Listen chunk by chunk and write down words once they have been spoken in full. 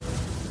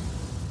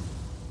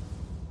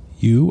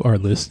You are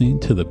listening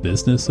to The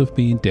Business of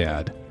Being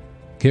Dad.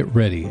 Get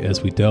ready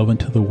as we delve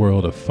into the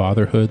world of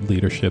fatherhood,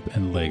 leadership,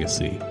 and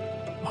legacy.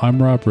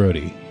 I'm Rob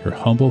Brody, your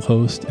humble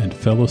host and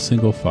fellow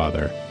single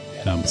father,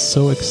 and I'm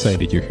so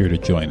excited you're here to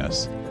join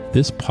us.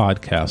 This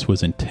podcast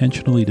was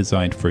intentionally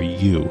designed for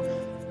you,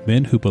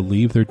 men who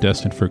believe they're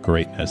destined for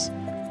greatness,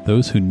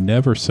 those who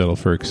never settle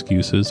for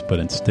excuses but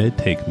instead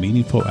take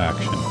meaningful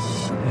action,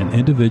 and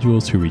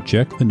individuals who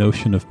reject the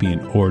notion of being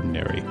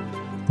ordinary.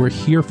 We're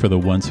here for the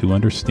ones who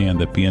understand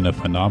that being a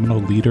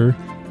phenomenal leader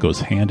goes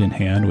hand in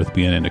hand with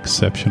being an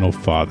exceptional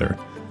father.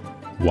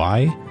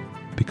 Why?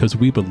 Because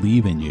we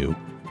believe in you.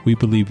 We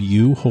believe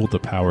you hold the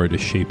power to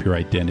shape your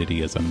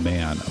identity as a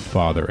man, a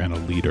father, and a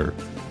leader.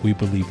 We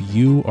believe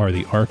you are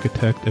the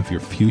architect of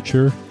your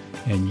future,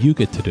 and you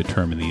get to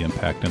determine the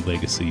impact and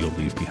legacy you'll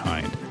leave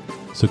behind.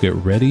 So get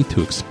ready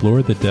to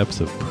explore the depths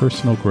of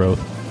personal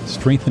growth,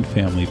 strengthen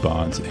family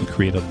bonds, and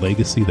create a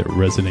legacy that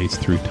resonates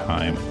through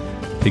time.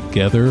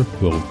 Together,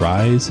 we'll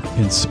rise,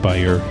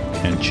 inspire,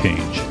 and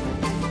change.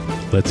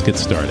 Let's get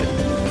started.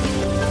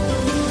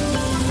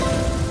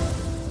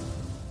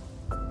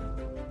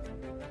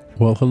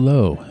 Well,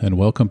 hello, and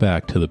welcome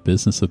back to the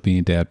Business of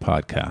Being Dad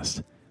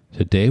podcast.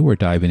 Today, we're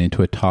diving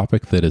into a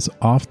topic that is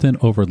often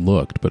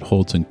overlooked but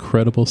holds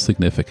incredible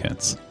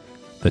significance,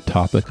 the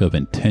topic of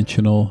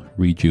intentional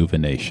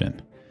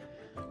rejuvenation.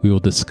 We will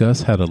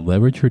discuss how to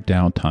leverage your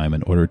downtime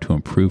in order to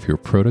improve your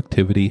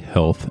productivity,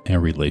 health,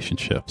 and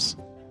relationships.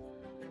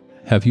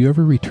 Have you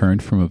ever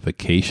returned from a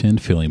vacation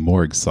feeling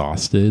more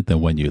exhausted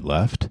than when you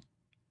left?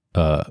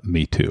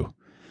 Me too.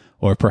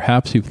 Or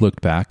perhaps you've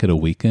looked back at a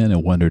weekend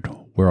and wondered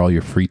where all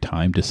your free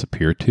time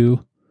disappeared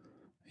to?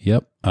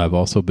 Yep, I've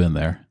also been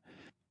there.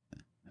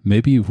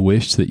 Maybe you've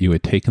wished that you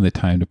had taken the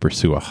time to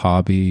pursue a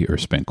hobby or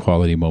spend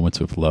quality moments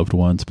with loved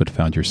ones, but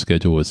found your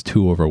schedule was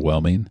too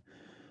overwhelming.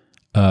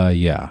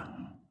 Yeah,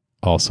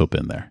 also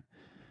been there.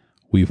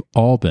 We've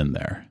all been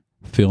there,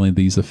 feeling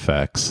these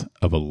effects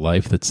of a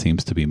life that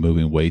seems to be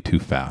moving way too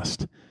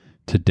fast.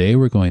 Today,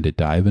 we're going to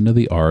dive into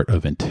the art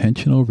of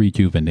intentional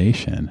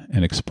rejuvenation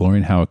and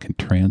exploring how it can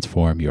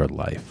transform your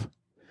life.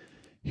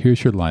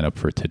 Here's your lineup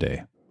for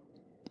today.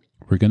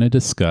 We're going to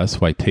discuss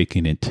why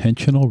taking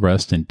intentional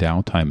rest and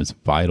downtime is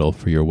vital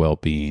for your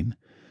well-being.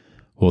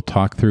 We'll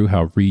talk through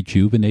how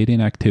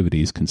rejuvenating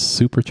activities can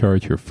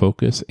supercharge your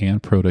focus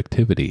and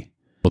productivity.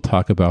 We'll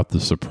talk about the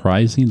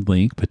surprising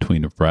link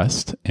between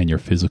rest and your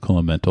physical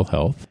and mental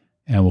health.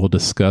 And we'll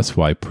discuss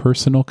why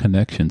personal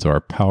connections are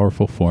a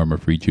powerful form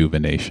of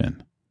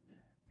rejuvenation.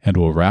 And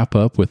we'll wrap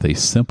up with a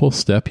simple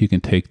step you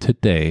can take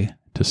today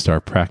to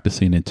start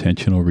practicing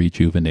intentional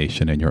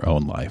rejuvenation in your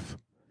own life.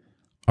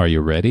 Are you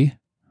ready?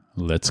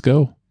 Let's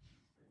go.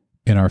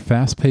 In our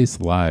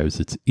fast-paced lives,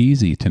 it's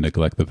easy to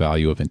neglect the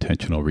value of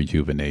intentional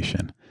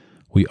rejuvenation.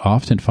 We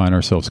often find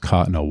ourselves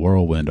caught in a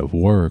whirlwind of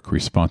work,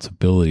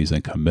 responsibilities,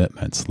 and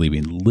commitments,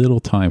 leaving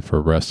little time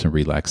for rest and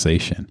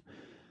relaxation.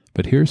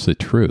 But here's the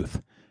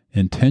truth.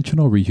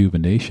 Intentional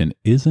rejuvenation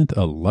isn't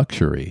a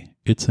luxury,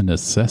 it's a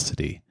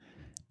necessity.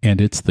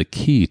 And it's the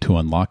key to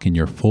unlocking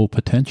your full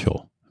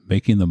potential,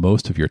 making the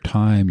most of your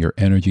time, your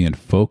energy, and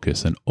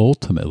focus, and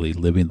ultimately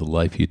living the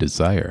life you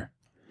desire.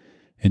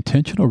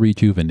 Intentional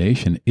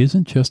rejuvenation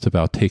isn't just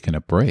about taking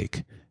a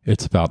break.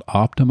 It's about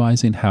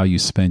optimizing how you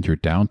spend your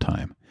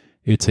downtime.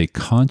 It's a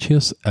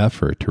conscious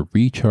effort to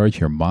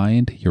recharge your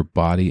mind, your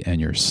body, and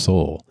your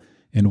soul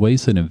in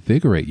ways that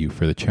invigorate you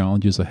for the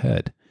challenges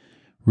ahead.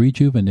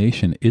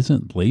 Rejuvenation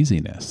isn't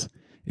laziness.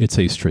 It's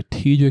a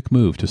strategic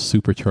move to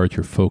supercharge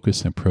your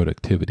focus and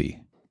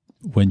productivity.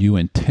 When you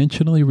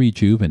intentionally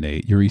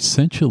rejuvenate, you're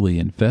essentially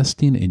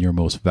investing in your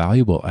most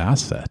valuable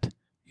asset,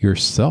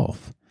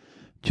 yourself.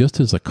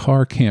 Just as a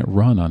car can't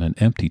run on an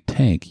empty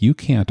tank, you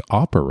can't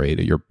operate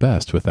at your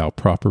best without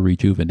proper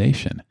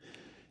rejuvenation.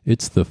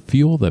 It's the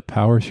fuel that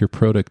powers your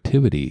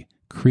productivity,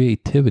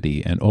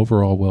 creativity, and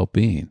overall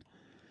well-being.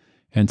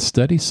 And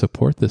studies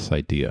support this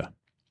idea.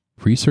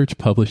 Research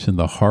published in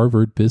the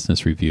Harvard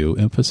Business Review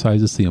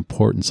emphasizes the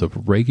importance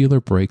of regular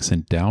breaks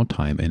and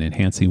downtime in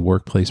enhancing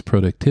workplace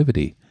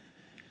productivity.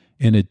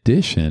 In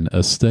addition,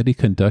 a study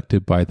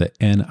conducted by the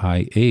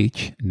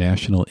NIH,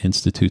 National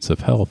Institutes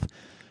of Health,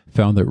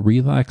 found that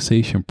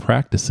relaxation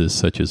practices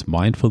such as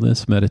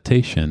mindfulness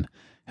meditation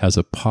has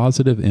a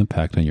positive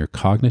impact on your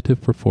cognitive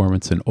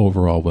performance and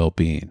overall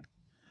well-being.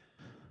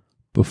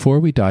 Before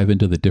we dive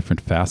into the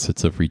different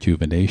facets of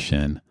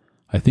rejuvenation,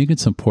 I think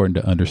it's important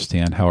to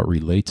understand how it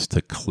relates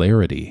to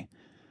clarity.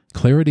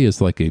 Clarity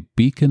is like a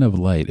beacon of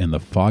light in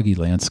the foggy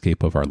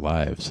landscape of our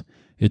lives.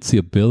 It's the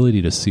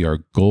ability to see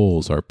our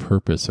goals, our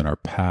purpose, and our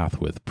path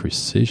with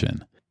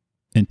precision.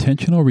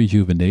 Intentional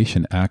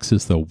rejuvenation acts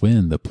as the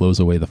wind that blows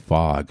away the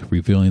fog,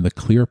 revealing the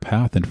clear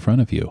path in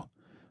front of you.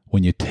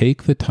 When you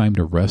take the time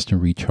to rest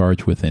and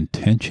recharge with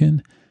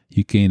intention,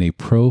 you gain a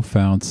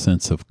profound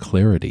sense of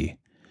clarity.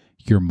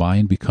 Your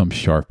mind becomes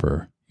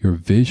sharper. Your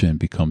vision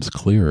becomes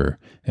clearer,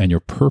 and your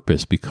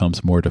purpose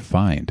becomes more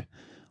defined.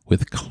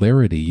 With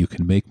clarity, you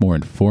can make more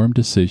informed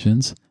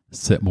decisions,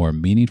 set more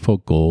meaningful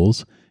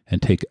goals,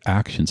 and take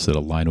actions that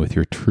align with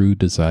your true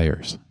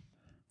desires.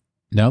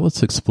 Now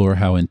let's explore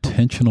how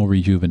intentional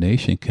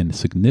rejuvenation can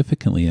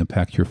significantly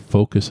impact your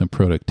focus and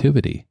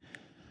productivity.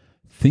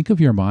 Think of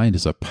your mind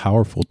as a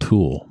powerful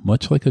tool,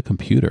 much like a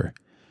computer.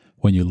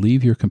 When you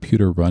leave your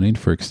computer running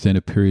for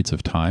extended periods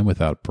of time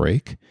without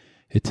break,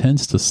 it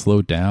tends to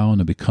slow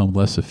down and become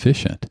less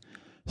efficient.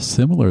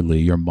 Similarly,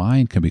 your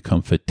mind can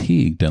become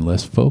fatigued and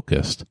less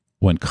focused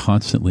when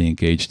constantly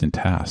engaged in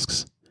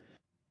tasks.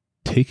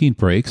 Taking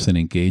breaks and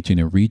engaging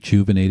in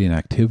rejuvenating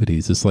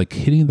activities is like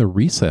hitting the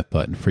reset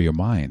button for your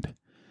mind.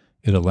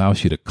 It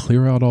allows you to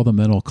clear out all the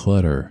mental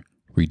clutter,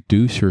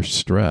 reduce your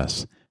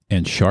stress,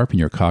 and sharpen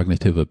your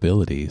cognitive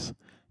abilities.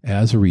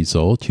 As a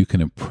result, you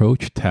can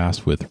approach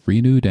tasks with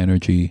renewed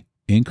energy,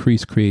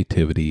 increased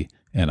creativity,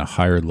 and a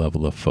higher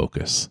level of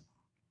focus.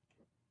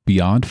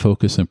 Beyond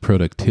focus and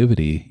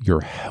productivity,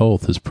 your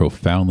health is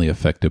profoundly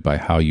affected by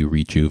how you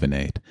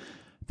rejuvenate.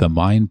 The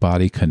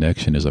mind-body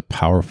connection is a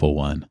powerful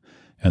one,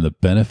 and the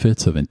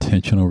benefits of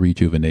intentional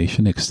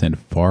rejuvenation extend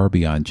far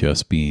beyond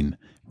just being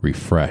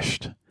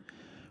refreshed.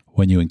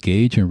 When you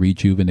engage in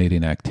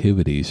rejuvenating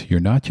activities, you're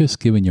not just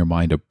giving your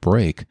mind a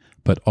break,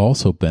 but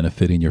also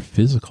benefiting your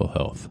physical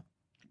health.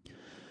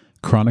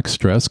 Chronic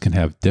stress can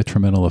have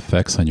detrimental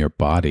effects on your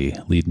body,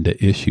 leading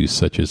to issues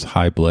such as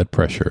high blood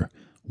pressure,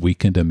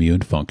 weakened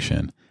immune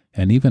function,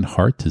 and even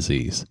heart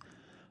disease.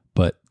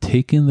 But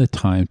taking the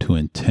time to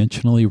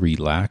intentionally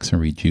relax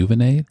and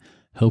rejuvenate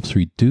helps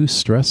reduce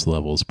stress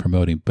levels,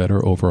 promoting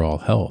better overall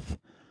health.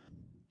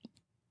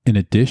 In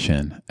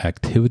addition,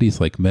 activities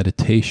like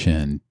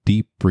meditation,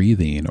 deep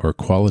breathing, or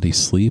quality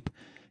sleep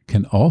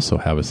can also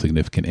have a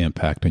significant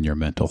impact on your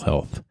mental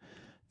health.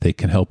 They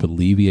can help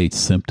alleviate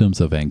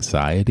symptoms of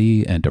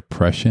anxiety and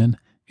depression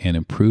and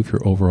improve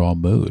your overall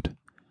mood.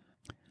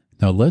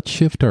 Now let's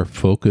shift our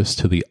focus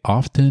to the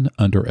often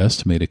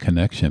underestimated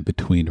connection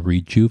between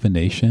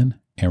rejuvenation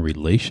and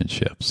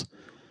relationships.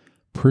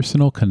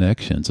 Personal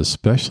connections,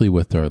 especially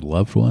with our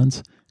loved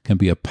ones, can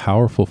be a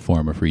powerful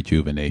form of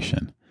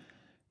rejuvenation.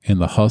 In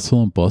the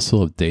hustle and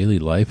bustle of daily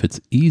life, it's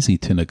easy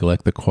to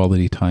neglect the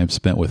quality time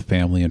spent with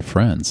family and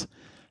friends.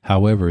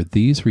 However,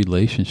 these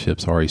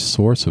relationships are a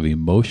source of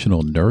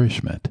emotional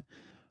nourishment.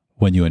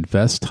 When you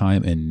invest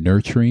time in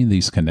nurturing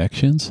these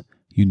connections,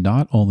 you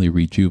not only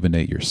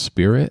rejuvenate your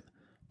spirit,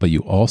 but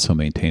you also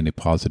maintain a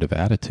positive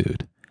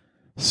attitude.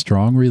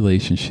 Strong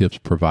relationships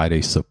provide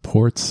a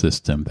support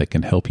system that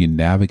can help you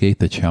navigate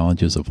the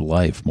challenges of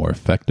life more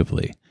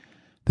effectively.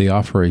 They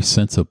offer a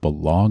sense of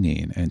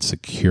belonging and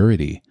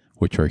security,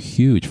 which are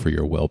huge for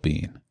your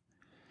well-being.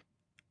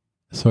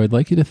 So I'd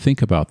like you to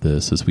think about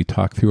this as we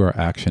talk through our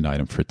action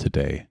item for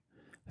today.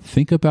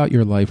 Think about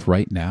your life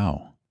right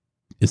now.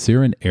 Is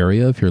there an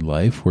area of your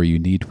life where you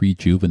need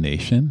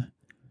rejuvenation?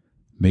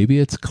 Maybe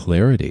it's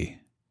clarity.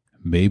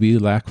 Maybe you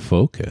lack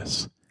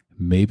focus.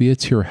 Maybe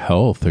it's your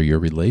health or your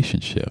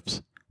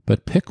relationships.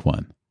 But pick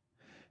one.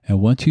 And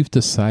once you've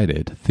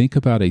decided, think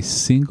about a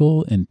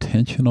single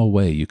intentional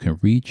way you can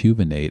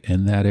rejuvenate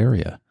in that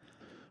area.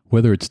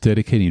 Whether it's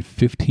dedicating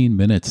 15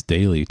 minutes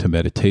daily to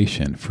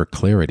meditation for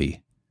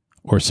clarity,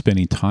 or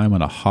spending time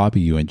on a hobby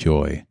you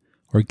enjoy,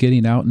 or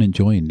getting out and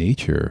enjoying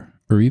nature,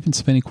 or even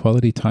spending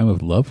quality time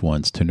with loved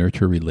ones to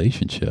nurture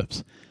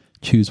relationships,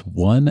 choose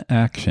one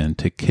action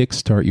to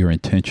kickstart your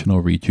intentional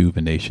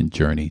rejuvenation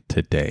journey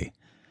today.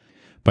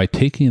 By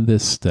taking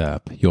this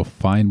step, you'll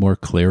find more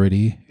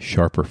clarity,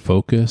 sharper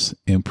focus,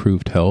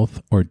 improved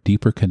health, or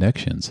deeper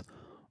connections,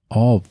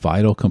 all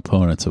vital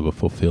components of a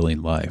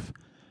fulfilling life.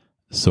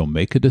 So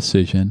make a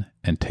decision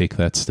and take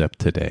that step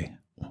today.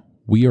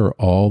 We are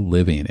all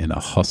living in a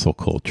hustle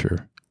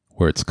culture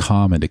where it's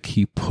common to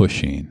keep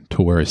pushing,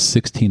 to wear a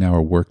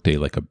 16-hour workday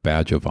like a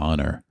badge of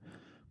honor.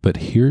 But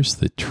here's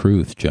the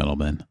truth,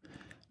 gentlemen.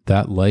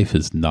 That life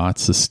is not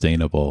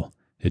sustainable.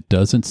 It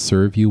doesn't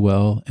serve you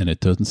well, and it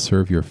doesn't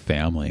serve your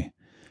family.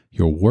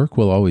 Your work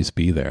will always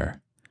be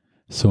there.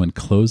 So in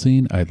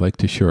closing, I'd like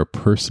to share a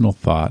personal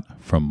thought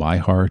from my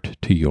heart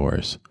to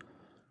yours.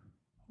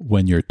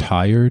 When you're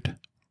tired,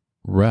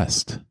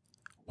 rest.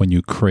 When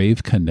you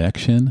crave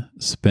connection,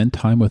 spend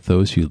time with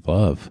those you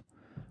love.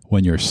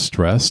 When you're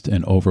stressed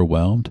and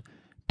overwhelmed,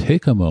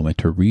 take a moment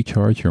to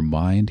recharge your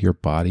mind, your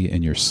body,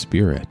 and your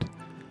spirit.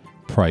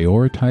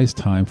 Prioritize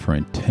time for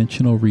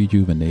intentional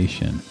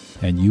rejuvenation,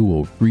 and you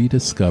will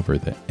rediscover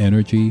the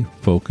energy,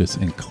 focus,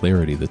 and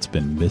clarity that's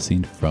been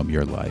missing from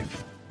your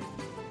life.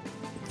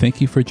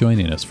 Thank you for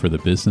joining us for the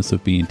Business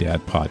of Being Dad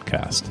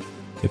podcast.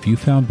 If you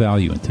found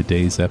value in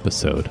today's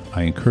episode,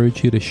 I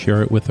encourage you to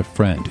share it with a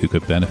friend who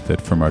could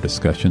benefit from our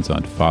discussions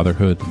on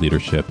fatherhood,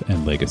 leadership,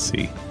 and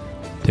legacy.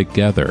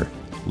 Together,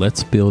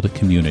 let's build a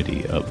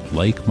community of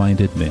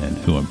like-minded men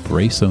who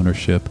embrace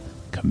ownership,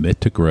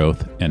 commit to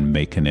growth, and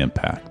make an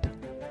impact.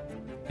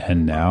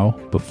 And now,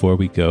 before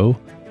we go,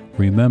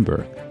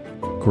 remember,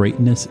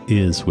 greatness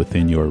is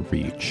within your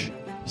reach.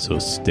 So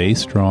stay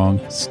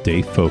strong,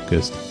 stay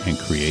focused, and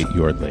create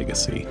your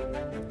legacy.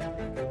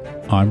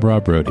 I'm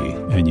Rob Brody,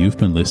 and you've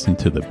been listening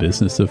to The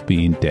Business of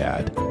Being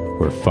Dad,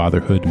 where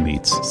fatherhood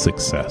meets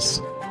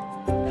success.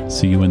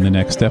 See you in the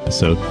next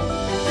episode.